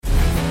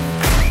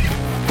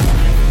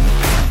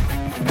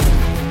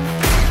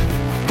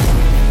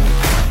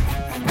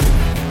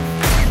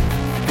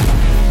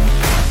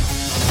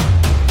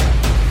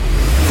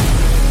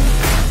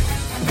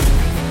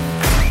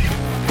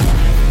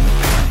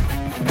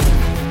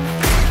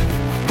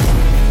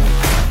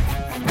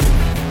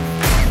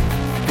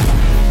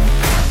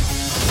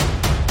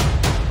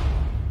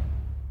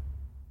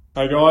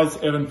Hey guys,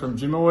 Evan from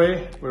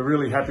GymAware. We're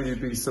really happy to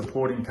be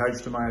supporting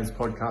Coach DeMayo's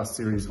podcast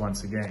series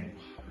once again.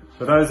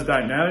 For those that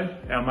don't know,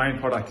 our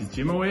main product is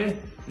GymAware.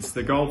 It's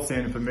the gold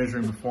standard for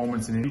measuring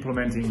performance and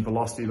implementing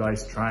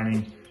velocity-based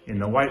training in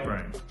the weight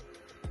room.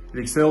 It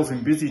excels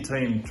in busy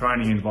team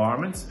training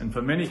environments, and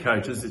for many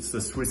coaches, it's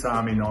the Swiss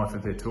Army knife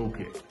of their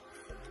toolkit.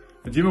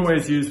 The GymAware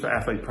is used for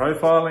athlete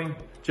profiling,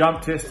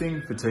 jump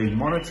testing, fatigue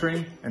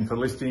monitoring, and for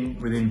lifting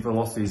within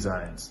velocity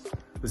zones.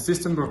 The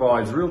system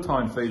provides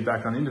real-time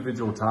feedback on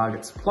individual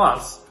targets,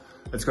 plus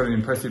it's got an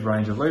impressive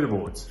range of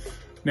leaderboards.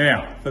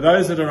 Now, for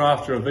those that are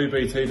after a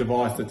VBT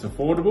device that's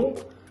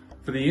affordable,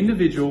 for the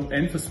individual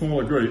and for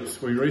smaller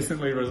groups, we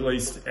recently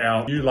released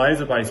our new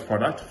laser-based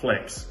product,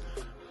 Flex.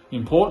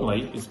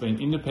 Importantly, it's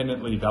been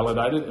independently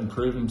validated and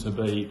proven to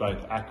be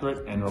both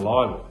accurate and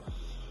reliable.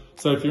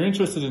 So if you're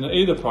interested in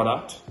either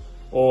product,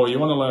 or you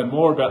want to learn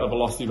more about the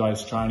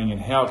velocity-based training and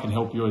how it can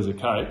help you as a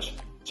coach,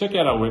 check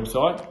out our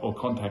website or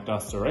contact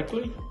us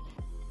directly.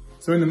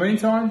 So in the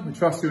meantime, we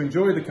trust you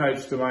enjoy the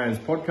Coach DeMayo's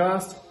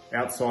podcast,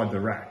 Outside the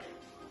Rack.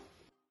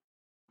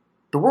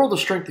 The world of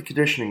strength and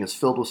conditioning is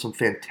filled with some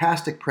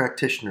fantastic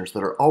practitioners that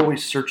are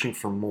always searching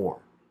for more.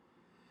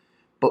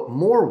 But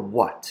more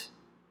what?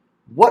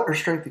 What are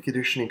strength and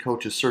conditioning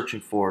coaches searching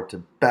for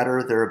to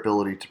better their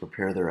ability to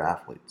prepare their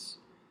athletes?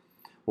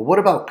 Well, what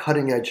about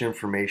cutting-edge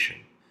information?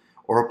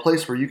 Or a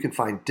place where you can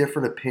find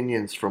different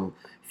opinions from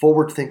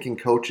forward-thinking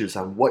coaches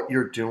on what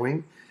you're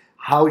doing,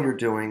 how you're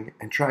doing,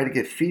 and try to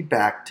get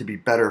feedback to be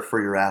better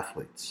for your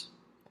athletes?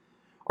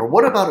 Or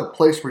what about a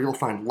place where you'll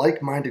find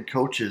like-minded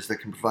coaches that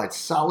can provide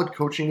solid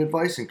coaching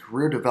advice and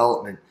career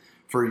development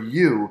for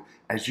you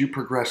as you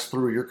progress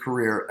through your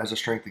career as a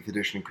strength and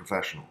conditioning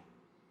professional?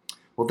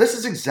 Well, this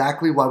is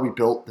exactly why we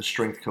built the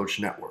Strength Coach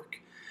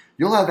Network.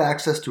 You'll have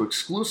access to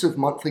exclusive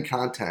monthly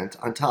content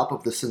on top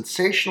of the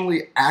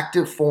sensationally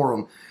active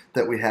forum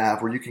that we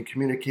have where you can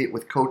communicate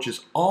with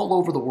coaches all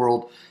over the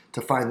world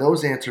to find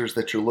those answers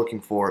that you're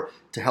looking for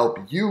to help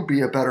you be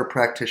a better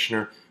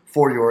practitioner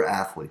for your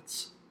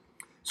athletes.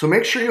 So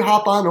make sure you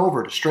hop on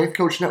over to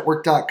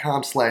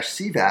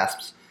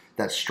strengthcoachnetwork.com/CVASPS,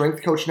 that's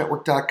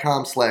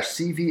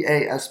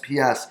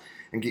strengthcoachnetwork.com/CVASPS,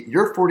 and get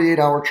your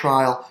 48-hour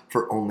trial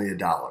for only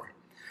 $1.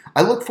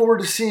 I look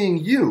forward to seeing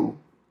you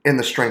in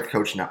the Strength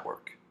Coach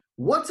Network.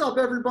 What's up,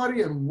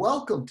 everybody, and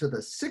welcome to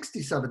the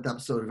 67th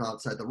episode of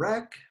Outside the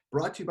Rack,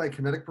 brought to you by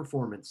Kinetic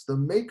Performance, the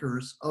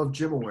makers of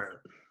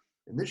GymAware.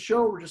 In this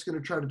show, we're just going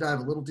to try to dive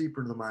a little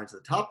deeper into the minds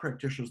of the top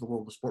practitioners in the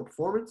world of sport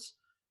performance,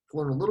 to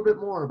learn a little bit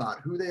more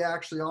about who they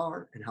actually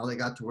are and how they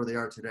got to where they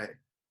are today.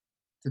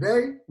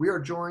 Today, we are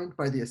joined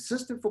by the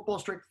assistant football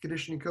strength and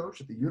conditioning coach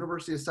at the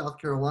University of South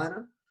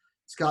Carolina,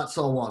 Scott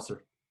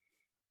Sulwasser.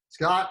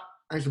 Scott,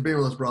 thanks for being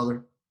with us,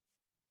 brother.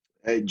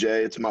 Hey,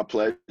 Jay, it's my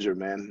pleasure,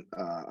 man.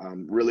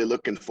 I'm really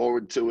looking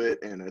forward to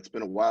it, and it's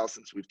been a while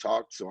since we've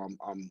talked, so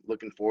I'm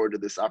looking forward to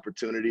this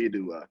opportunity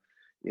to,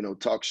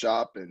 talk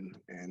shop and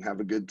have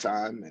a good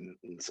time, and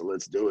so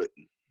let's do it.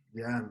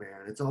 Yeah,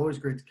 man, it's always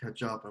great to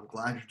catch up. I'm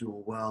glad you're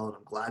doing well, and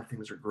I'm glad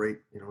things are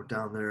great,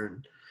 down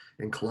there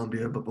in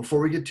Columbia. But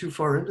before we get too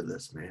far into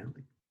this, man,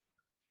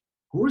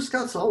 who is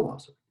Scott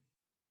Sulwasser?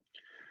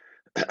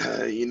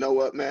 You know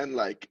what, man?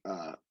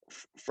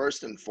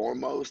 First and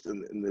foremost,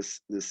 and this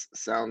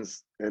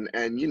sounds and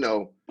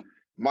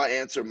my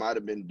answer might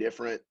have been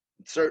different.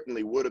 It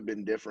certainly would have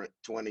been different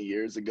 20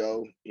 years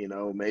ago,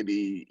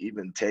 maybe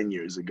even 10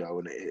 years ago.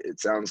 And it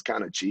sounds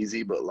kind of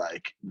cheesy, but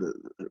the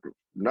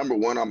number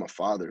one, I'm a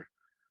father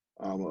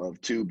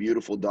of two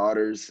beautiful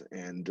daughters,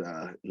 and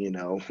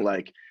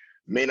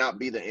may not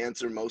be the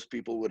answer most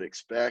people would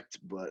expect,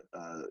 but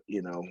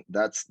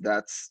that's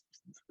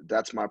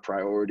my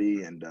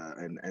priority, and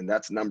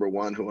that's number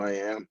one who I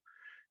am.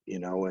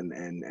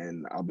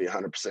 And I'll be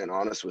 100%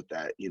 honest with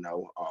that.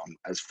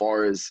 As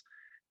far as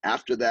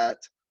after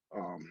that,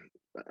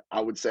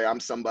 I would say I'm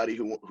somebody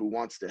who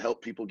wants to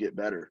help people get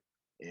better,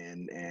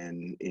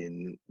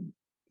 and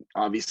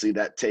obviously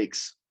that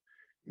takes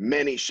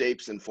many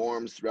shapes and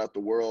forms throughout the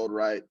world,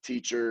 right?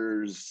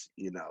 Teachers,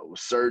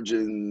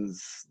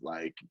 surgeons,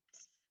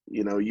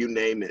 you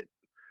name it.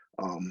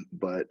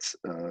 But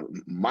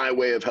my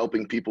way of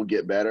helping people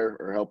get better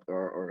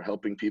or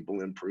helping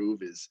people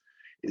improve is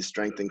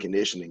strength and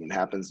conditioning, and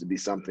happens to be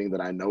something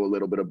that I know a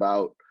little bit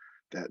about,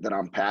 that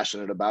I'm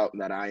passionate about,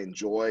 and that I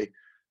enjoy.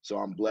 So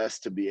I'm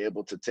blessed to be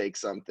able to take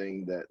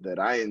something that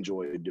I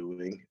enjoy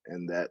doing,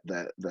 and that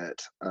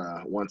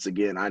once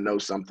again I know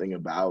something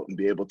about, and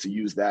be able to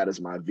use that as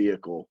my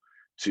vehicle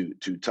to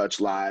touch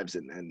lives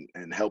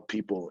and help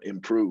people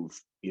improve.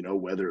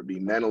 Whether it be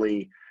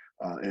mentally,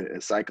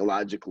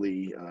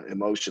 psychologically,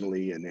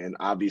 emotionally, and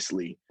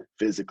obviously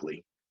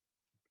physically.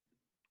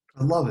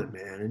 I love it,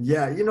 man. And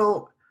yeah,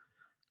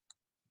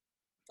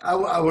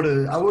 I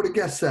would have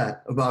guessed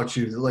that about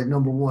you.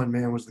 Number one,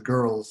 man, was the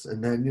girls,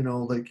 and then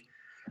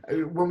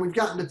when we've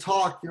gotten to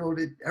talk,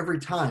 every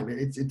time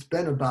it's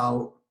been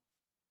about.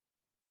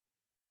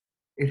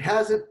 It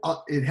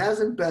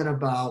hasn't been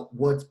about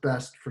what's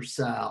best for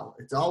Sal.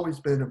 It's always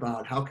been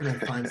about how can I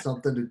find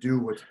something to do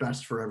what's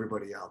best for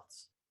everybody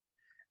else.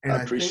 And I I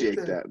think appreciate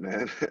that, that,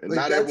 man. like,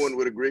 Not everyone that's,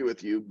 would agree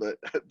with you, but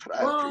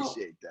I well,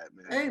 appreciate that,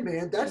 man. hey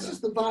man, You that's know,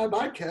 just the vibe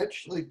I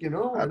catch, like, I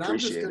and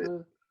appreciate it.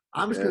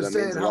 I'm just Yeah, gonna that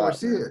say means it a how I lot,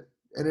 see man. it.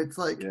 And it's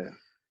like, Yeah.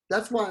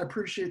 that's why I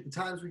appreciate the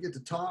times we get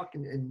to talk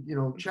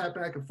and chat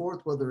back and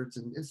forth, whether it's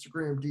an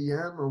Instagram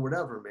DM or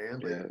whatever, man.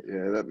 Like,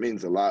 Yeah, that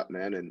means a lot,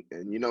 man. And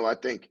I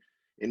think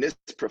in this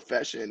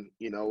profession,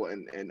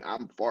 and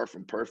I'm far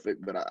from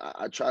perfect, but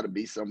I try to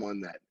be someone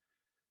that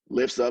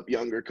lifts up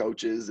younger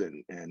coaches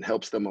and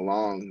helps them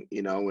along,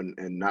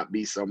 and not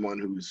be someone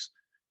whose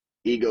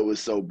ego is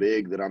so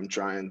big that I'm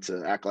trying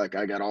to act like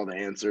I got all the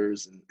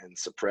answers and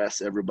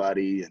suppress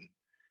everybody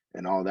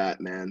and all that,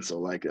 man. So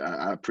like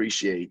I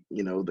appreciate,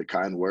 the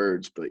kind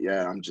words, but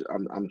yeah,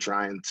 I'm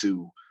trying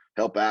to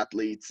help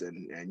athletes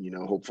and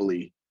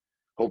hopefully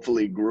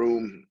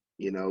groom,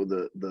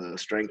 the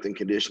strength and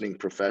conditioning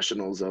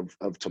professionals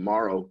of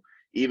tomorrow,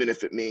 even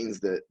if it means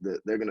that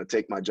they're going to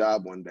take my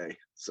job one day.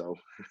 So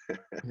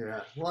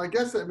yeah. Well, I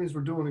guess that means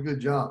we're doing a good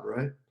job,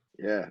 right?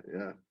 yeah.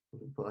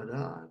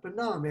 But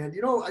no, man.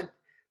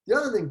 The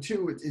other thing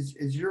too is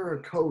you're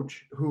a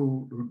coach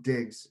who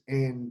digs,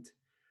 and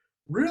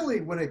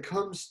really when it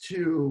comes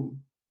to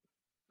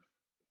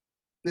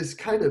this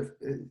kind of,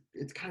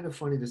 it's kind of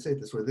funny to say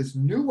it this way, this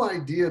new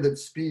idea that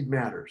speed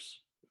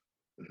matters.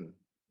 Mhm.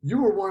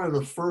 You were one of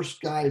the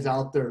first guys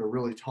out there to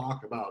really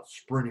talk about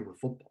sprinting with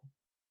football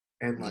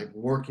and like Mhm.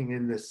 working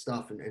in this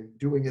stuff and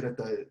doing it at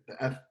the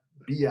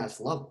FBS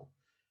level.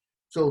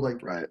 So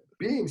like Right,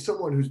 being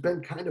someone who's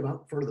been kind of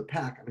out in front of the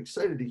pack, I'm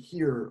excited to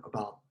hear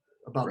about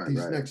these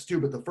right, next two,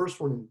 but the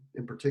first one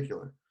in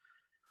particular.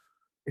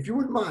 If you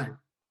wouldn't mind,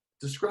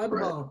 describe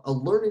right, about a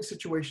learning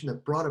situation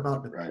that brought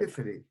about an right,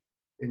 epiphany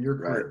in your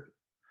right. career.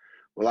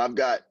 Well, I've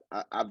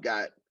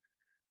got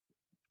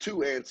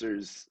two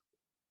answers.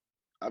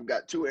 I've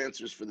got two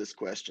answers for this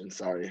question.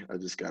 Sorry, I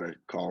just got a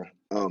call.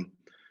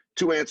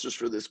 Two answers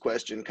for this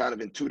question, kind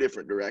of in two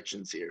different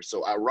directions here.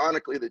 So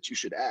ironically that you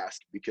should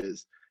ask,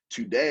 because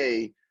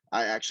today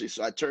I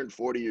turned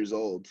 40 years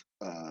old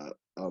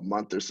a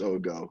month or so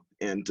ago,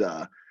 and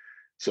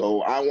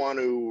so I want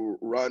to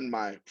run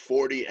my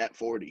 40 at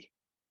 40.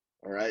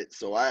 All right.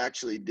 So I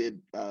actually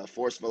did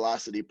force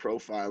velocity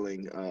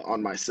profiling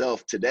on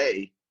myself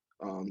today,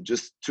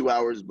 just 2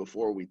 hours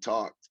before we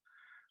talked.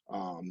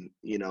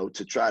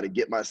 To try to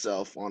get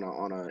myself on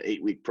a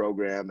 8-week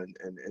program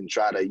and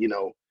try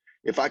to,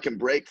 if I can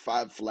break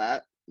 5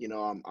 flat.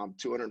 I'm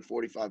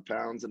 245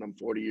 pounds and I'm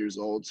 40 years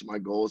old, so my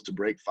goal is to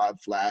break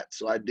 5 flat.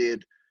 So I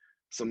did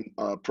some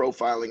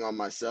profiling on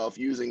myself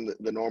using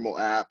the normal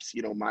apps,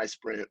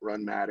 MySprint,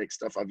 Runmatic,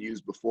 stuff I've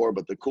used before.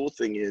 But the cool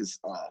thing is,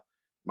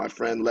 my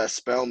friend Les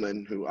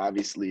Spellman, who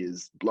obviously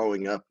is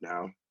blowing up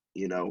now,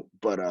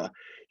 but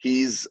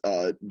he's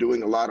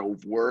doing a lot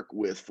of work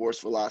with force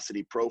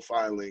velocity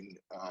profiling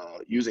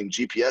using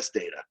GPS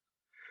data,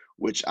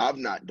 which I've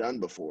not done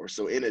before.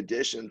 So in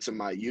addition to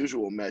my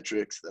usual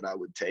metrics that I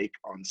would take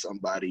on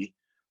somebody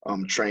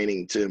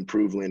training to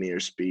improve linear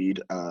speed,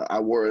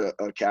 I wore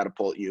a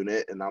catapult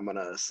unit, and I'm going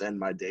to send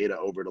my data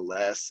over to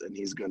Les, and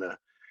he's going to,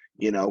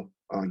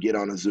 get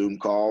on a Zoom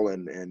call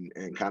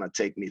and kind of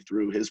take me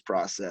through his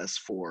process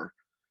for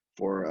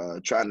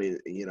trying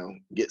to,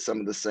 get some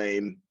of the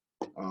same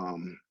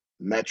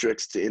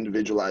metrics to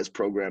individualized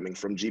programming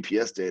from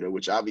GPS data,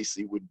 which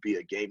obviously would be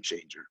a game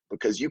changer,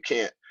 because you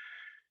can't,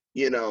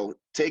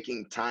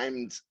 taking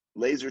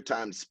laser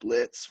timed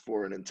splits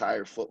for an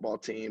entire football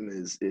team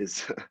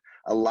is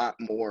a lot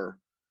more,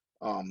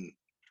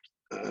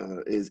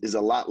 is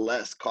a lot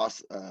less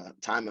cost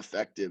time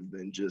effective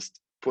than just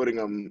putting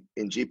them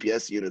in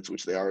GPS units,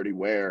 which they already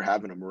wear,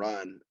 having them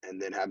run, and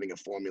then having a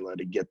formula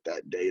to get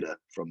that data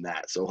from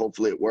that. So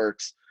hopefully it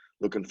works.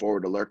 Looking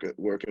forward to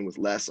working with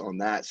Les on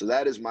that. So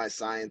that is my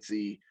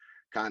sciencey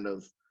kind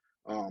of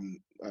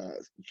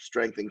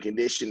strength and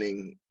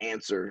conditioning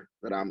answer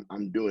that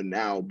I'm doing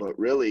now. But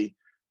really,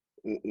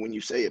 when you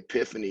say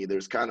epiphany,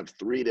 there's kind of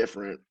three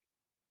different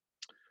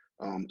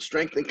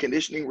strength and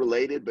conditioning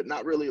related, but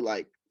not really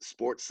like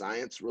sports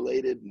science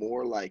related,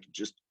 more like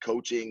just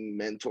coaching,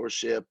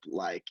 mentorship,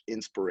 like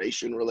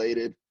inspiration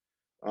related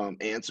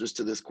answers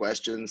to this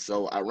question.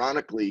 So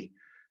ironically,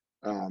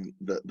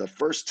 the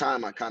first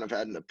time I kind of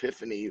had an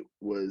epiphany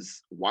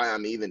was why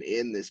I'm even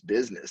in this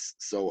business.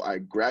 So I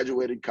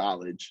graduated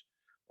college,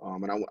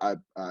 and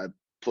I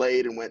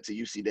played and went to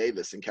UC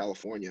Davis in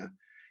California,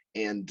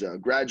 and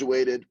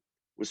graduated.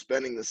 Was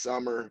spending the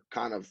summer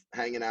kind of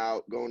hanging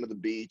out, going to the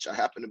beach. I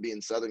happened to be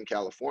in Southern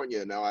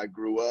California. Now I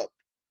grew up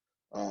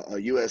a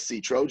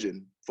USC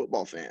Trojan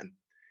football fan,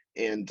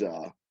 and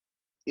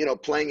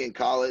playing in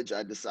college,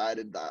 I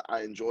decided that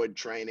I enjoyed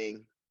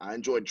training. I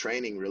enjoyed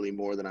training really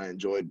more than I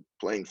enjoyed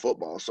playing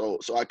football. So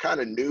I kind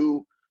of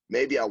knew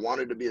maybe I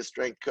wanted to be a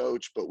strength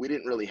coach, but we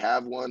didn't really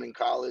have one in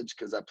college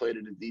because I played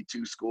at a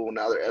D2 school.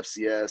 Now they're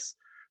FCS.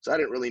 So I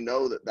didn't really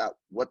know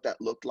what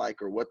that looked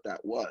like or what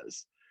that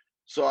was.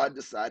 So I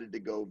decided to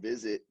go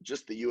visit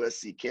just the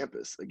USC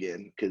campus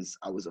again because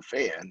I was a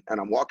fan. And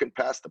I'm walking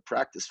past the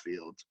practice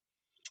field,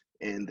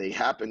 and they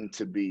happened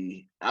to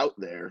be out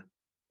there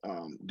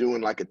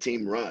doing like a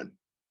team run.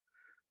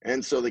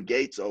 And so the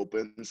gates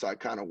open. So I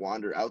kind of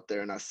wander out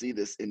there and I see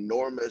this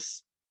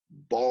enormous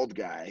bald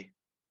guy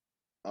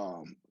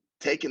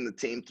taking the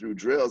team through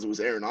drills. It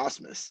was Aaron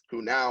Osmus,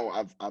 who now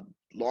I've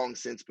long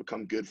since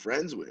become good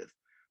friends with.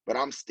 But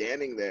I'm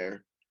standing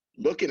there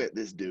looking at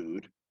this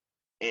dude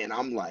and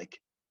I'm like,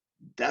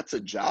 that's a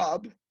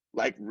job.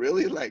 Like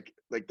really, like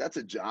that's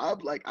a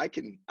job. Like I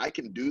can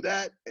do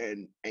that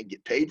and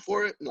get paid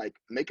for it and like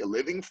make a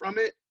living from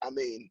it. I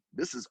mean,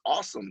 this is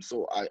awesome.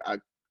 So I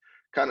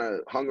kind of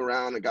hung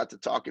around and got to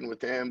talking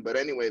with him. But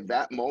anyway,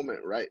 that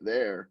moment right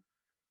there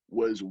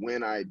was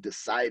when I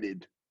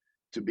decided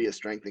to be a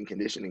strength and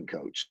conditioning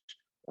coach.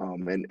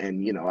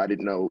 And you know, I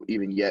didn't know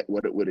even yet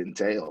what it would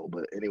entail.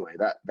 But anyway,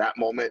 that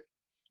moment,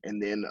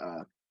 and then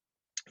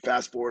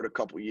fast forward a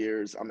couple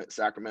years, I'm at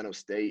Sacramento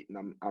State,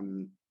 and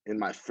I'm in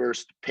my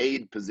first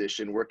paid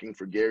position working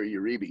for Gary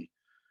Uribe,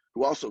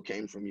 who also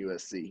came from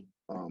USC.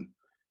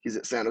 He's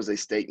at San Jose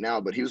State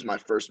now, but he was my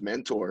first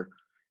mentor,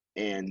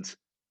 and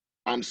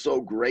I'm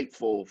so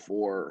grateful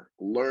for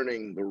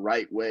learning the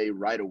right way,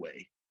 right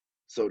away,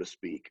 so to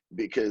speak,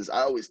 because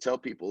I always tell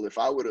people if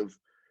I would have,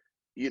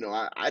 you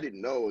know, I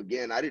didn't know,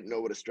 again, I didn't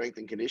know what a strength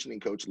and conditioning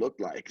coach looked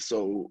like.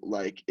 So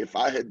like if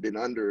I had been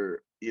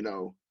under, you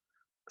know,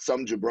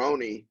 some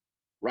jabroni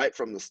right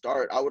from the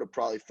start, I would have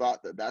probably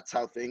thought that that's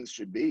how things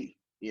should be,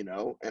 you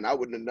know, and I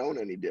wouldn't have known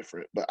any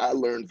different. But I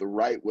learned the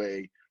right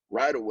way,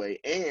 right away,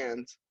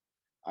 and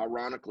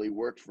ironically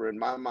worked for, in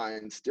my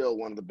mind, still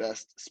one of the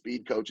best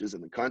speed coaches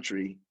in the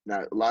country.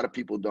 Now, a lot of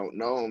people don't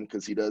know him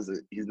because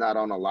he's not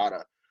on a lot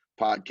of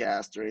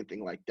podcasts or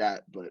anything like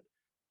that, but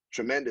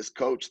tremendous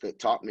coach that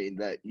taught me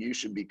that you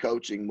should be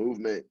coaching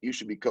movement, you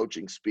should be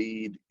coaching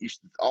speed,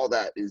 all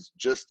that is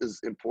just as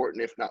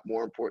important, if not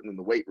more important, than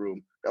the weight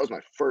room. That was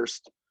my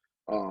first,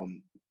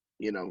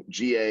 you know,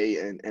 GA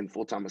and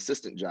full-time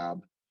assistant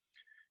job.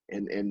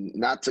 And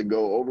not to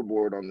go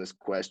overboard on this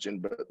question,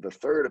 but the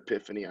third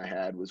epiphany I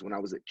had was when I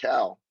was at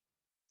Cal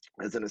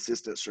as an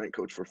assistant strength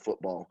coach for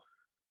football.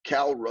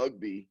 Cal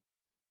Rugby,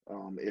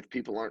 if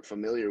people aren't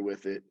familiar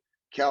with it,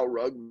 Cal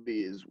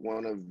Rugby is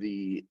one of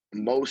the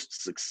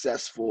most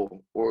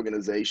successful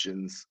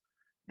organizations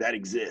that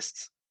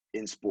exists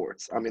in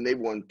sports. I mean, they've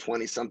won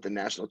 20-something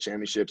national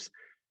championships,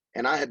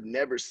 and I had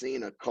never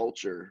seen a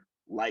culture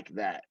like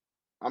that.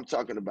 I'm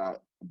talking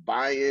about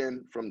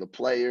buy-in from the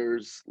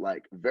players,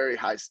 like very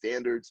high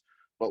standards.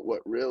 But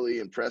what really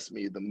impressed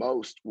me the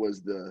most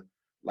was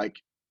like,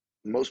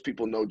 most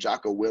people know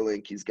Jocko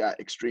Willink. He's got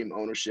Extreme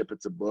Ownership.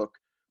 It's a book.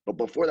 But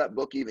before that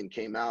book even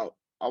came out,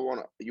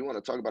 you want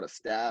to talk about a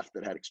staff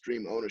that had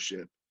extreme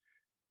ownership.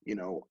 You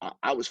know,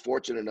 I was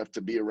fortunate enough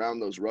to be around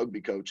those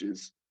rugby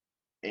coaches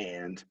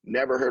and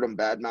never heard them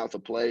badmouth a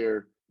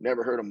player,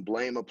 never heard them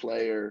blame a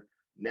player,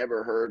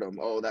 never heard them,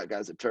 oh, that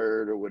guy's a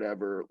turd or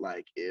whatever.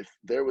 Like if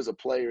there was a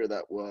player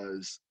that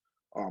was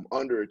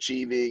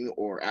underachieving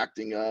or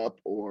acting up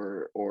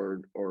or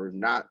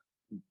not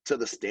to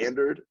the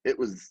standard, it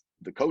was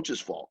the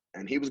coach's fault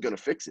and he was going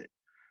to fix it.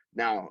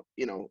 Now,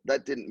 you know,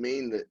 that didn't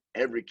mean that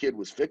every kid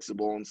was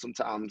fixable. And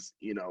sometimes,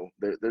 you know,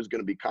 there's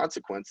going to be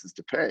consequences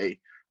to pay.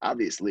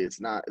 Obviously,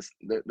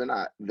 they're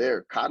not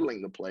there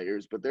coddling the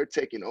players, but they're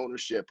taking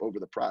ownership over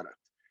the product.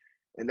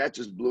 And that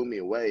just blew me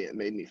away. It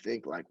made me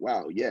think like,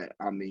 wow, yeah,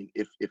 I mean,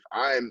 if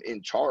I'm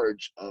in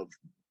charge of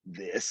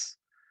this,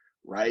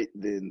 right,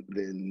 then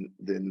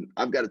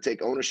I've got to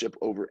take ownership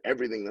over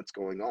everything that's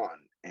going on.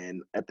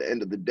 And at the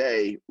end of the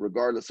day,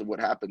 regardless of what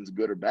happens,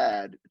 good or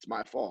bad, it's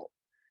my fault.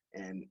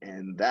 And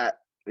that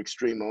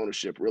extreme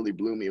ownership really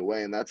blew me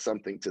away. And that's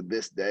something to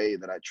this day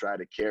that I try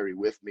to carry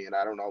with me. And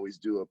I don't always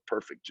do a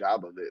perfect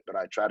job of it, but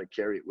I try to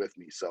carry it with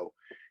me. So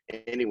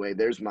anyway,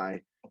 there's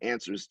my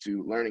answers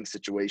to learning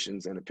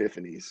situations and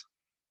epiphanies.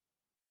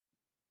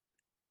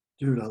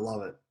 Dude, I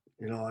love it.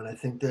 You know, and I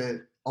think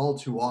that all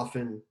too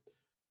often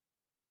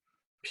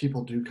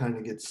people do kind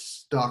of get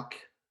stuck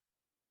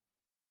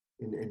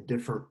in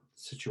different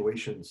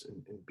situations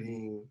and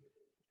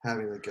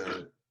having like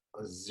a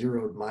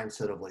zeroed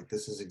mindset of like,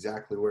 this is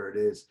exactly where it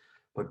is,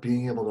 but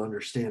being able to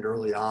understand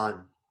early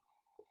on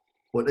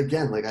what,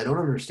 again, like, I don't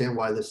understand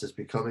why this is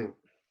becoming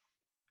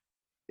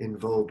in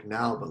vogue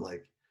now, but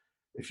like,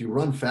 if you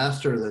run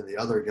faster than the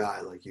other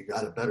guy, like you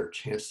got a better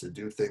chance to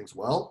do things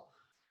well.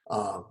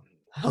 I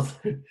don't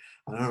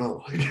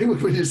know.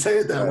 When you say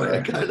it that way,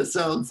 it kind of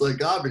sounds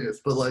like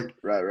obvious, but like,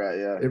 right,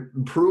 yeah.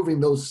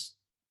 Improving those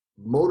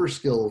motor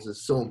skills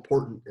is so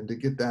important, and to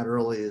get that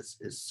early is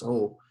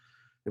so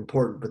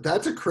important. But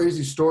that's a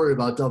crazy story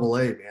about Double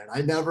A, man.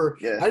 I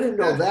didn't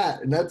know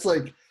that, and that's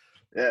like,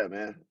 yeah,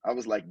 man. I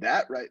was like,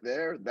 that right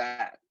there,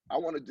 that I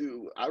want to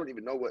do. I don't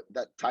even know what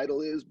that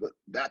title is, but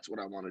that's what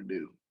I want to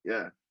do.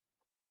 Yeah.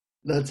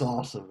 that's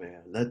awesome,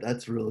 man.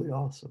 That's really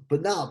awesome.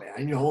 But now,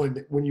 man, you know,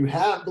 when you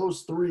have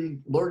those three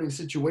learning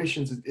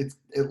situations,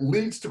 it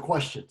leads to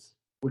questions,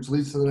 which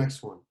leads to the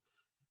next one.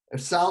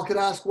 If Sal could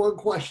ask one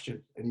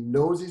question and he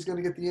knows he's going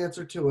to get the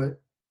answer to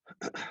it,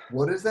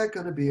 what is that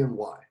going to be and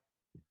why?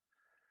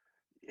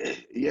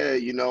 Yeah,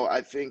 you know,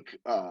 I think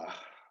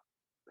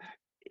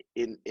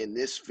in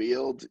this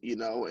field, you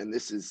know, and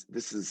this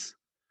is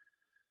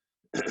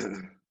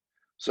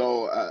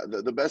So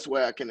the best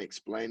way I can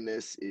explain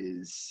this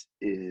is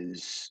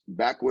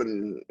back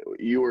when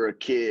you were a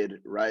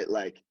kid, right?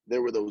 Like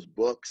there were those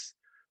books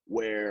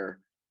where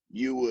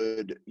you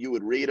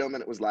would read them,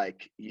 and it was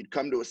like you'd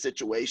come to a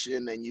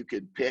situation and you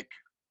could pick.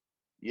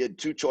 You had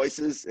two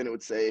choices, and it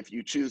would say if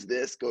you choose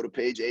this, go to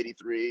page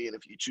 83, and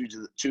if you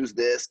choose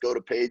this, go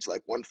to page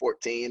like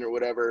 114 or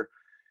whatever.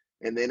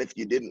 And then if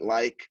you didn't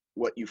like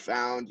what you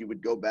found, you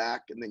would go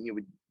back, and then you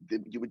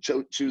would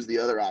choose the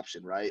other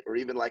option, right? Or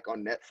even like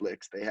on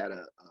Netflix, they had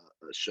a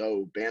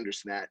show,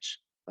 Bandersnatch.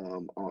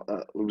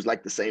 It was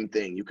like the same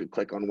thing. You could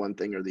click on one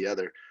thing or the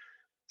other.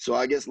 So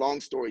I guess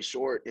long story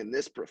short, in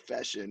this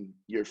profession,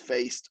 you're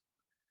faced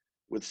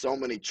with so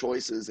many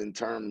choices in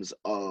terms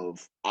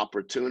of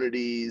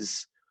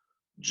opportunities,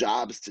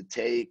 jobs to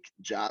take,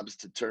 jobs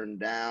to turn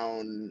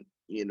down,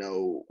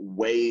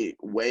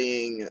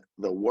 weighing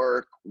the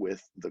work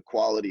with the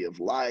quality of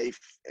life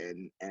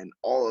and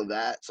all of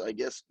that. So I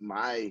guess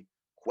my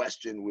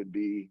question would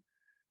be,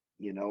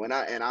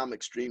 and I'm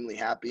extremely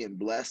happy and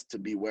blessed to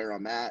be where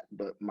I'm at,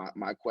 but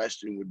my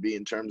question would be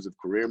in terms of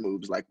career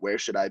moves, like where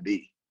should I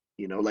be?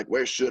 Like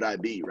where should I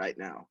be right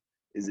now?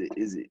 Is it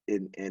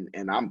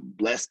and I'm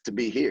blessed to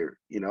be here,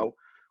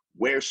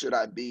 where should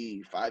I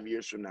be 5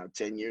 years from now,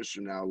 10 years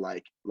from now?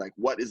 Like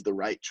what is the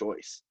right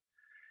choice?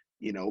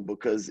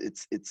 Because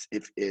it's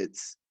if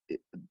it's it,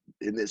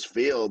 in this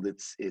field,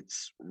 it's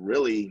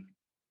really,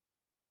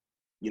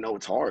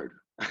 it's hard.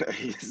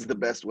 Is the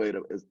best way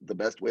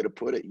to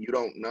put it. You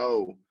don't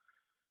know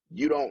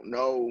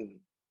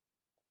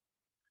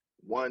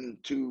 1,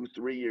 2,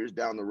 3 years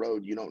down the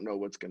road, you don't know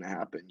what's going to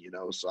happen.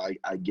 So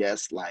I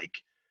guess, like,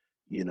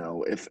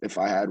 if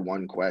I had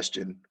one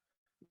question,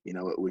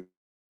 it would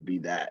be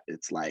that.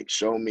 It's like,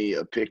 show me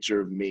a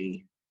picture of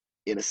me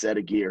in a set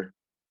of gear,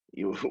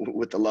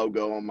 with the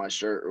logo on my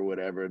shirt or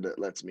whatever, that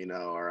lets me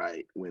know, all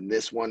right, when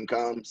this one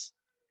comes,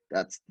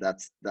 that's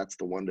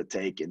the one to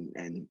take,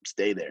 and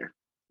stay there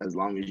as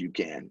long as you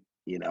can.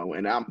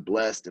 And I'm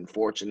blessed and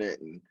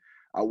fortunate, and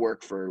I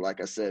work for,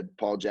 like I said,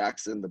 Paul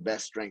Jackson, the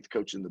best strength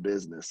coach in the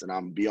business, and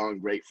I'm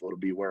beyond grateful to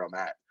be where I'm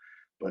at.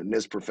 But in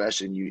this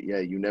profession,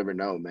 you never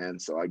know, man.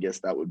 So I guess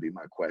that would be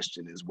my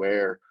question: is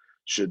where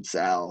should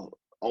Sal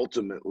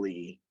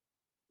ultimately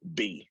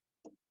be?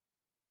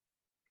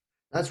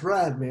 That's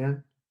rad,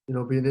 man.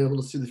 Being able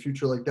to see the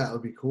future like that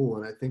would be cool,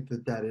 and I think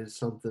that that is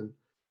something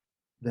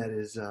that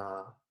is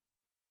that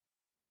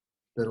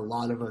a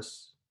lot of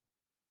us.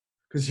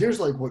 Because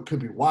here's like what could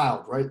be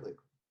wild, right? Like,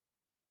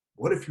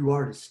 what if you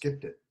already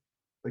skipped it?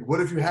 Like,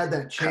 what if you had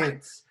that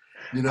chance,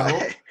 you know?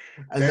 I,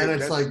 And then hey,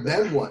 it's like,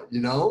 then what,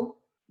 dude.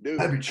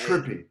 That'd be Hey,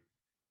 trippy.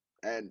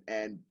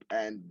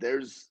 and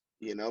there's,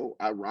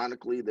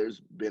 ironically, there's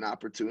been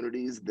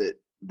opportunities that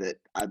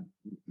I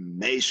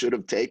may should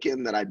have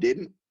taken that I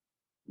didn't,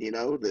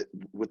 that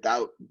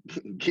without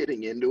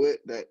getting into it,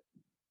 that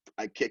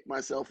I kicked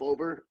myself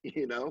over.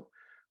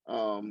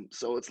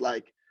 So it's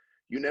like,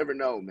 you never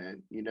know,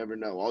 man. You never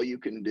know. All you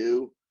can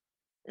do,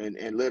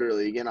 and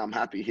literally, again, I'm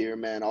happy here,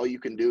 man. All you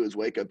can do is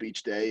wake up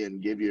each day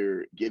and give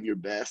your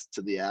best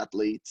to the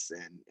athletes,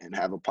 and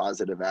have a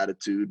positive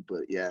attitude.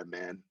 But yeah,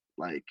 man,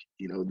 like,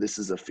 this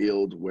is a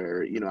field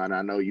where, and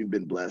I know you've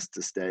been blessed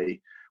to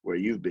stay where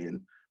you've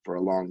been for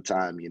a long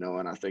time,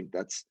 and I think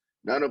that's,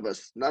 none of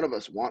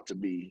us want to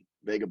be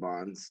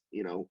vagabonds,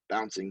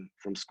 bouncing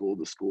from school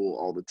to school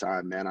all the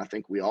time, man. I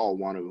think we all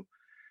want to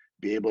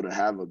be able to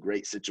have a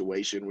great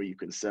situation where you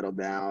can settle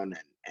down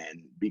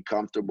and be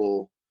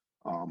comfortable,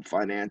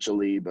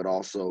 financially, but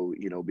also,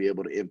 be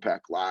able to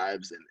impact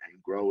lives, and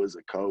grow as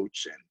a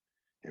coach,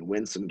 and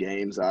win some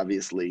games,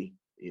 obviously,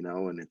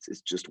 and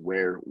it's just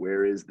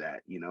where is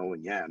that,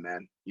 and yeah,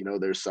 man,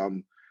 there's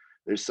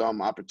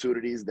some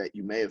opportunities that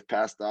you may have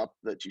passed up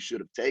that you should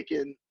have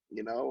taken,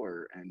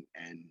 or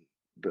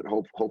but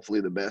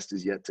hopefully the best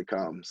is yet to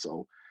come.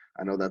 So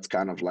I know that's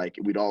kind of like,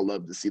 we'd all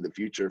love to see the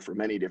future for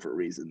many different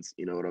reasons,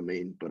 you know what I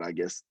mean? But I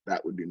guess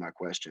that would be my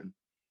question.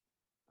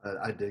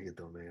 I dig it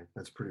though, man.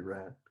 That's pretty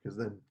rad. Because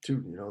then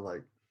too,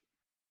 like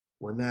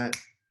when that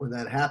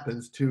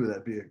happens too,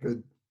 that'd be a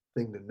good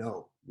thing to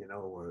know,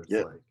 where it's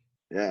Yep. like,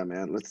 Yeah,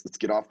 man. Let's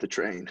get off the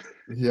train.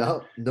 yeah,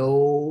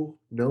 no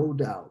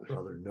doubt,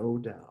 brother, no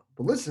doubt.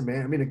 But listen,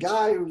 man, I mean, a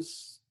guy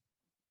who's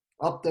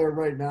up there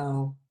right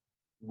now,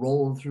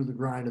 rolling through the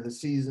grind of the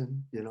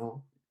season,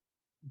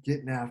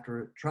 getting after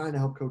it, trying to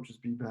help coaches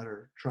be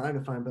better, trying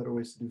to find better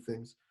ways to do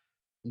things.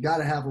 You got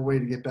to have a way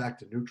to get back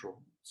to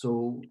neutral.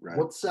 So, Right.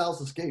 what's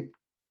Sal's escape?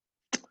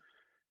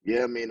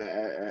 Yeah, I mean,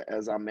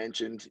 as I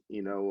mentioned,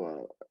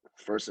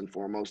 first and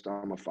foremost,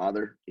 I'm a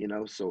father,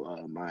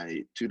 so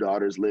my two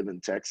daughters live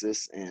in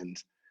Texas,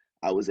 and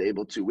I was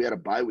able to, we had a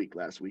bye week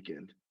last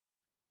weekend.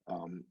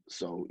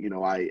 So,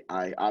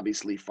 I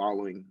obviously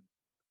following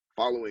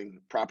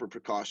proper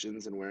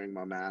precautions and wearing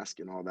my mask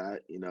and all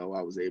that,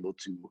 I was able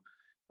to,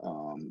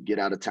 get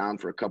out of town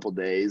for a couple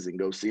days and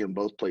go see them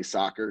both play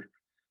soccer.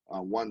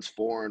 One's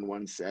 4 and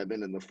one's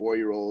 7, and the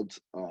 4-year-old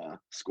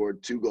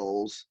scored 2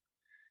 goals,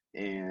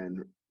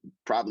 and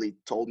probably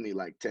told me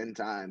like 10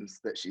 times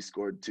that she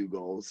scored 2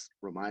 goals,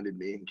 reminded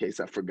me in case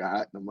I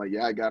forgot. And I'm like,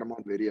 yeah, I got them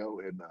on video.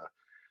 And,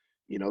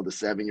 you know, the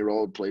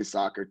 7-year-old plays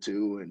soccer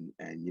too,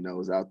 and, you know,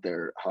 is out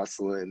there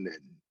hustling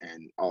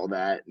and all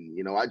that. And,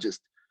 you know,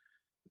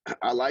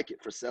 I like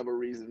it for several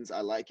reasons. I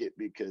like it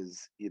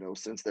because, you know,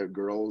 since they're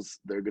girls,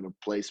 they're going to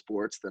play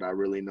sports that I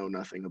really know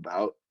nothing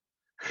about.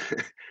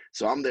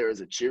 So I'm there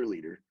as a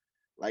cheerleader.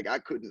 Like I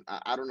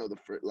don't know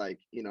like,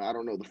 you know, I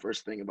don't know the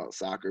first thing about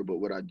soccer, but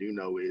what I do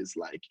know is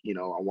like, you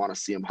know, I want to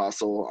see them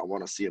hustle. I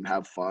want to see them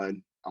have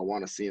fun. I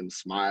want to see them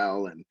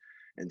smile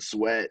and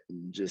sweat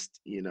and just,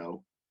 you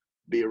know,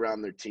 be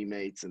around their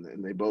teammates,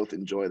 and they both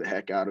enjoy the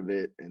heck out of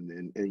it. And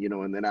then, and, you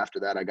know, and then after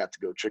that, I got to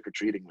go trick or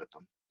treating with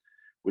them,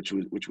 which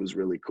was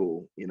really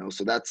cool, you know.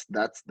 So that's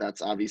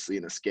obviously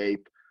an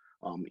escape.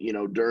 You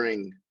know,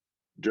 during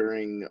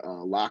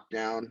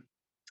lockdown,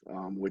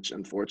 which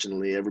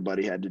unfortunately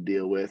everybody had to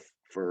deal with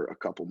for a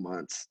couple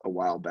months a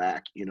while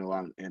back, you know.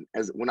 And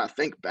as when I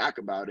think back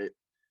about it,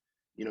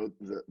 you know,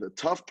 the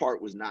tough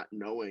part was not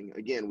knowing.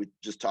 Again, we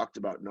just talked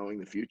about knowing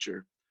the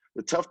future.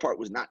 The tough part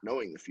was not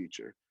knowing the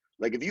future.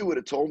 Like if you would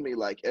have told me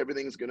like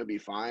everything's going to be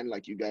fine,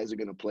 like you guys are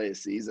going to play a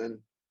season,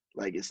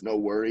 like it's no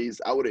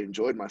worries, I would have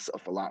enjoyed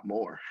myself a lot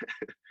more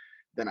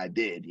than I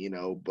did, you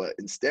know. But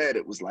instead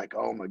it was like,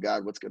 oh my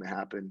God, what's going to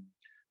happen?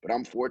 But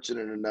I'm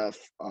fortunate enough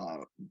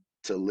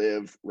to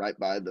live right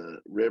by the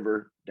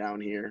river down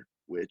here,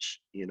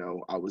 which, you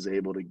know, I was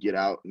able to get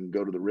out and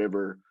go to the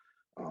river,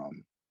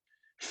 um,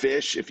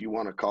 fish, if you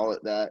want to call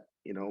it that.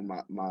 You know,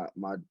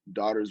 my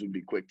daughters would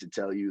be quick to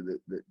tell you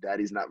that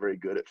daddy's not very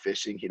good at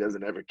fishing. He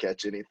doesn't ever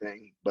catch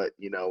anything, but,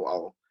 you know,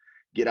 I'll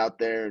get out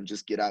there and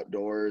just get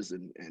outdoors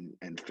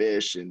and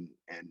fish. And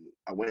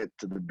I went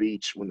to the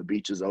beach when the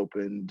beaches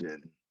opened.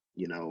 And,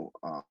 you know,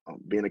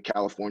 being a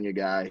California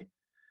guy,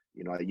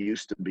 you know, I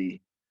used to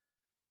be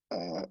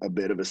a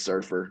bit of a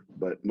surfer,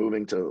 but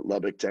moving to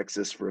Lubbock,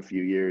 Texas for a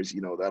few years, you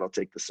know, that'll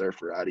take the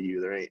surfer out of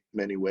you. There ain't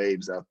many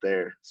waves out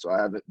there. So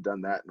I haven't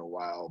done that in a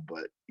while,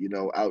 but, you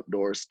know,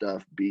 outdoor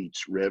stuff,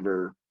 beach,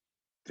 river,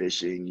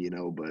 fishing, you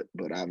know,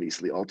 but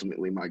obviously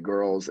ultimately my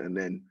girls, and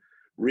then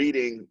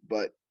reading.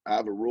 But I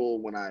have a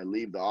rule: when I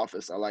leave the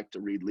office, I like to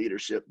read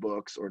leadership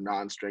books or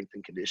non-strength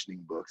and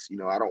conditioning books. You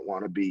know, I don't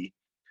want to be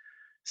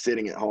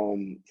sitting at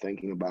home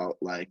thinking about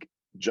like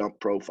jump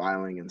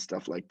profiling and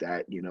stuff like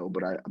that, you know.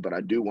 But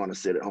I do want to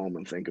sit at home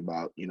and think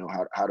about, you know,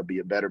 how to be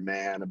a better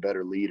man, a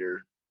better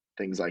leader,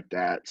 things like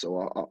that.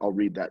 So I'll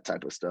read that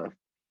type of stuff.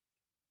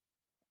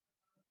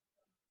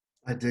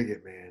 I dig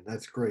it, man.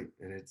 That's great.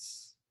 And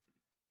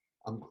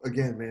I'm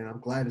again, man, I'm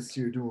glad to see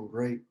you're doing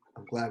great.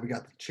 I'm glad we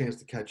got the chance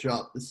to catch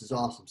up. This is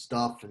awesome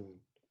stuff. And,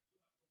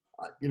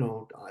 you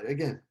know,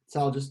 again,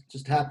 Sal,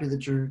 just happy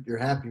that you're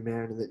happy,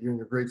 man, and that you're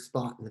in a great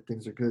spot and that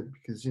things are good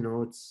because, you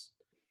know, it's,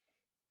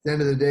 at the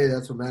end of the day,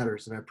 that's what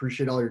matters. And I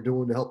appreciate all you're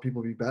doing to help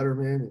people be better,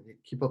 man. And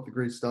keep up the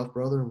great stuff,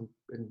 brother.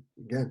 And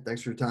again,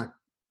 thanks for your time.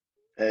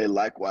 Hey,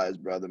 likewise,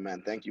 brother,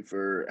 man. Thank you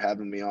for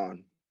having me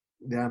on.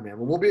 Yeah, man.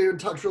 Well, we'll be in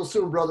touch real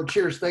soon, brother.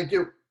 Cheers. Thank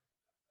you.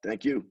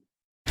 Thank you.